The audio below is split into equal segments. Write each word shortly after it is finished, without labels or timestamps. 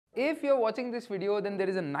if you're watching this video, then there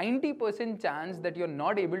is a 90% chance that you're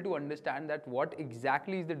not able to understand that what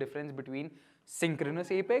exactly is the difference between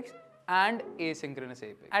synchronous apex and asynchronous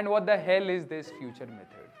apex. And what the hell is this future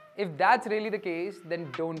method? If that's really the case,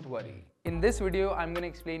 then don't worry. In this video, I'm going to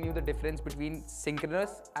explain you the difference between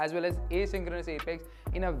synchronous as well as asynchronous apex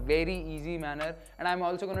in a very easy manner. And I'm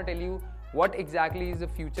also going to tell you what exactly is the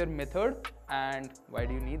future method and why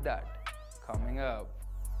do you need that. Coming up.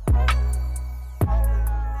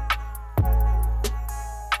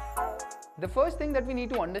 The first thing that we need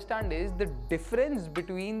to understand is the difference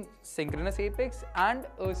between synchronous apex and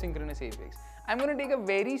asynchronous apex. I'm going to take a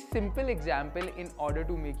very simple example in order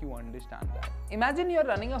to make you understand that. Imagine you're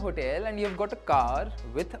running a hotel and you've got a car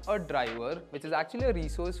with a driver, which is actually a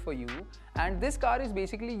resource for you, and this car is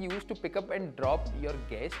basically used to pick up and drop your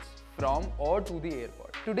guests from or to the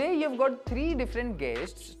airport. Today you've got 3 different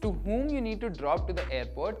guests to whom you need to drop to the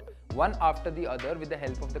airport, one after the other, with the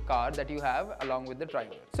help of the car that you have along with the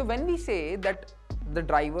driver. So when we say that the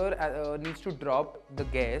driver needs to drop the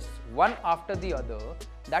guests one after the other,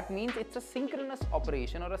 that means it's a synchronous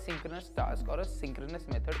operation or a synchronous task or a synchronous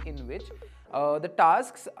method in which the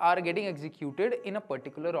tasks are getting executed in a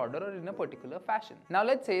particular order or in a particular fashion. Now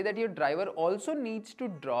let's say that your driver also needs to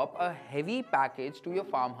drop a heavy package to your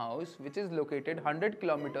farmhouse, which is located 100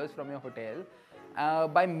 kilometers from your hotel,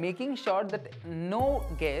 by making sure that no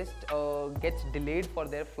guest gets delayed for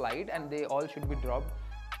their flight and they all should be dropped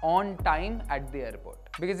on time at the airport.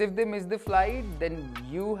 Because if they miss the flight, then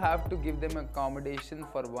you have to give them accommodation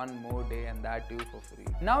for one more day, and that too for free.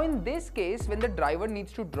 Now in this case, when the driver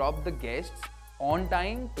needs to drop the guests on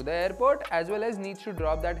time to the airport as well as needs to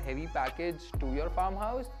drop that heavy package to your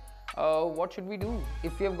farmhouse, what should we do?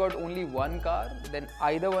 If you have got only one car, then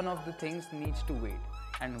either one of the things needs to wait.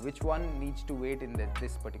 And which one needs to wait in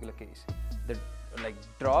this particular case? The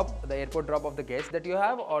airport drop of the guests that you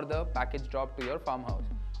have, or the package drop to your farmhouse?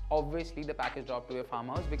 Obviously the package drop to your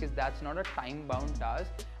farmhouse, because that's not a time-bound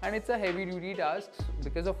task and it's a heavy-duty task,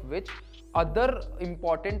 because of which other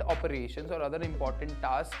important operations or other important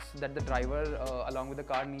tasks that the driver along with the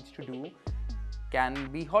car needs to do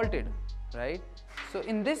can be halted, right? So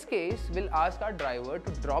in this case, we'll ask our driver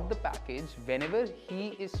to drop the package whenever he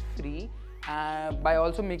is free, by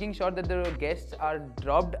also making sure that the guests are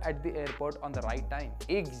dropped at the airport on the right time.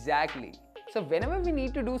 Exactly. So whenever we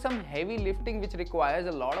need to do some heavy lifting which requires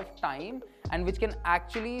a lot of time and which can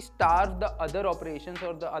actually starve the other operations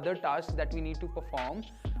or the other tasks that we need to perform,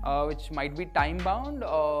 which might be time bound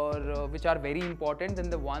or which are very important than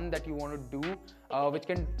the one that you want to do, which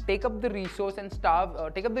can take up the resource and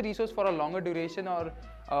take up the resource for a longer duration,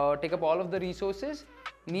 or take up all of the resources,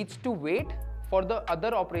 needs to wait for the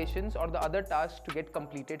other operations or the other tasks to get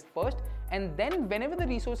completed first, and then whenever the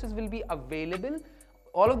resources will be available,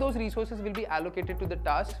 all of those resources will be allocated to the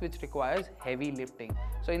tasks which requires heavy lifting.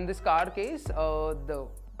 So in this car case, the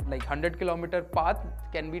 100-kilometer path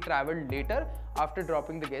can be traveled later after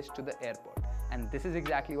dropping the guests to the airport. And this is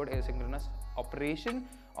exactly what asynchronous operation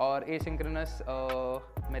or asynchronous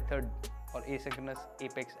method or asynchronous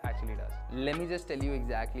apex actually does. Let me just tell you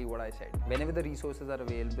exactly what I said. Whenever the resources are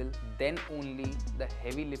available, then only the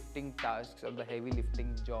heavy lifting tasks or the heavy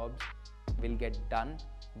lifting jobs will get done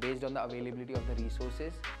based on the availability of the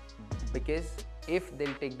resources, because if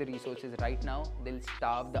they'll take the resources right now, they'll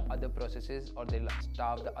starve the other processes or they'll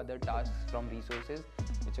starve the other tasks from resources,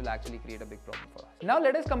 which will actually create a big problem for us. Now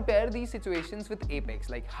let us compare these situations with apex,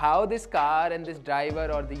 like how this car and this driver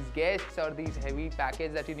or these guests or these heavy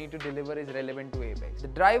package that you need to deliver is relevant to apex. The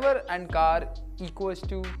driver and car equals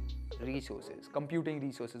to resources, computing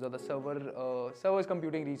resources, or the server's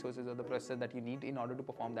computing resources, or the processor that you need in order to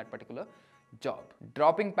perform that particular job.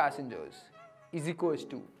 Dropping passengers is equals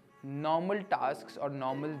to normal tasks or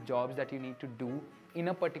normal jobs that you need to do in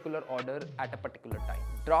a particular order at a particular time.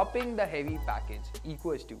 Dropping the heavy package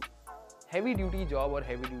equals to heavy duty job or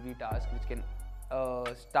heavy duty task which can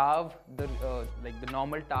starve the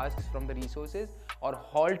normal tasks from the resources, or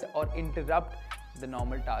halt or interrupt the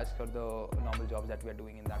normal tasks or the normal jobs that we are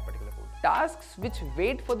doing in that particular code. Tasks which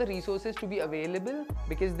wait for the resources to be available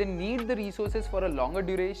because they need the resources for a longer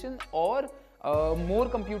duration, or more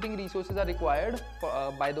computing resources are required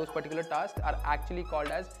by those particular tasks, are actually called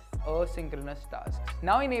as asynchronous tasks.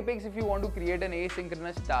 Now in Apex, if you want to create an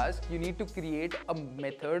asynchronous task, you need to create a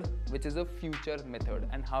method which is a future method.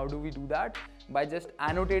 And how do we do that? By just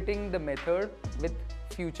annotating the method with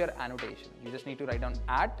future annotation. You just need to write down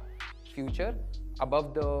 @future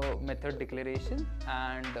above the method declaration,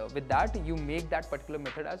 and with that you make that particular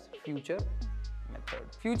method as future method.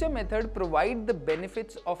 Future method provide the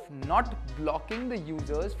benefits of not blocking the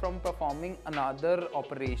users from performing another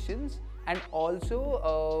operations and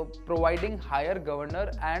also providing higher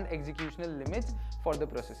governor and executional limits for the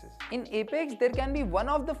processes. In Apex, there can be one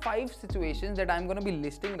of the 5 situations that I'm going to be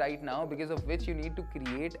listing right now, because of which you need to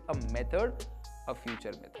create a method, a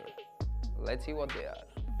future method. Let's see what they are.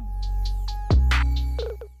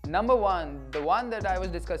 Number 1, the one that I was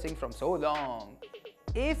discussing from so long.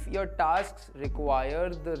 If your tasks require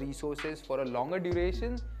the resources for a longer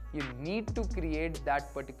duration, you need to create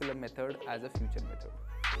that particular method as a future method.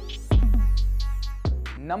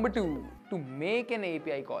 Number 2, to make an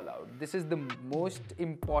API callout. This is the most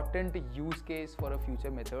important use case for a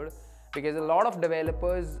future method, because a lot of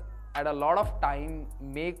developers at a lot of time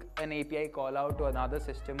make an API callout to another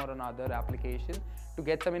system or another application to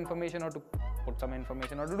get some information or to put some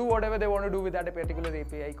information or to do whatever they want to do with that particular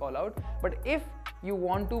API callout. But if you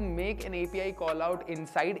want to make an API callout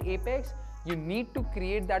inside Apex, you need to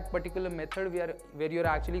create that particular method where you're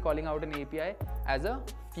actually calling out an API as a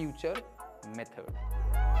future method.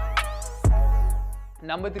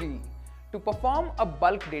 Number 3, to perform a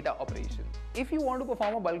bulk data operation. If you want to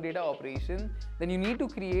perform a bulk data operation, then you need to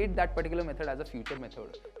create that particular method as a future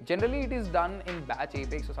method. Generally, it is done in batch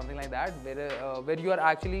Apex or something like that, where you are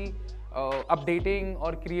actually updating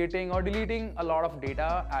or creating or deleting a lot of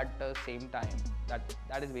data at the same time.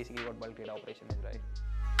 That is basically what bulk data operation is, right?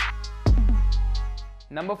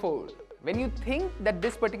 Number 4, when you think that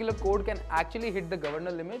this particular code can actually hit the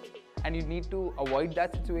governor limits and you need to avoid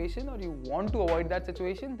that situation, or you want to avoid that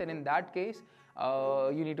situation, then in that case,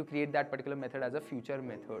 you need to create that particular method as a future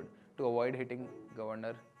method to avoid hitting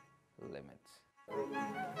governor limits.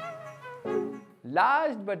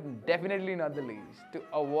 Last but definitely not the least, to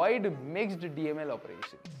avoid MixedDML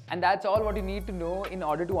operations. And that's all what you need to know in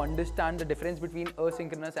order to understand the difference between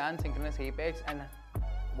asynchronous and synchronous Apex and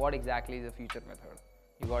what exactly is a future method.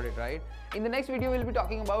 You got it right. In the next video, we'll be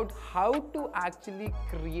talking about how to actually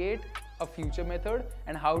create a future method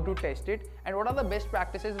and how to test it, and what are the best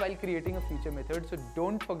practices while creating a future method. So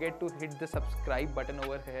don't forget to hit the subscribe button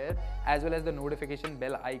over here, as well as the notification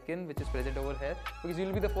bell icon which is present over here, because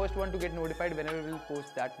you'll be the first one to get notified whenever we'll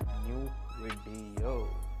post that new video.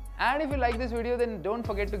 And if you like this video, then don't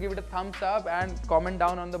forget to give it a thumbs up and comment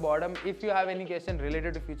down on the bottom if you have any question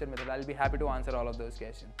related to future method. I'll be happy to answer all of those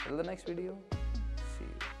questions. Till the next video.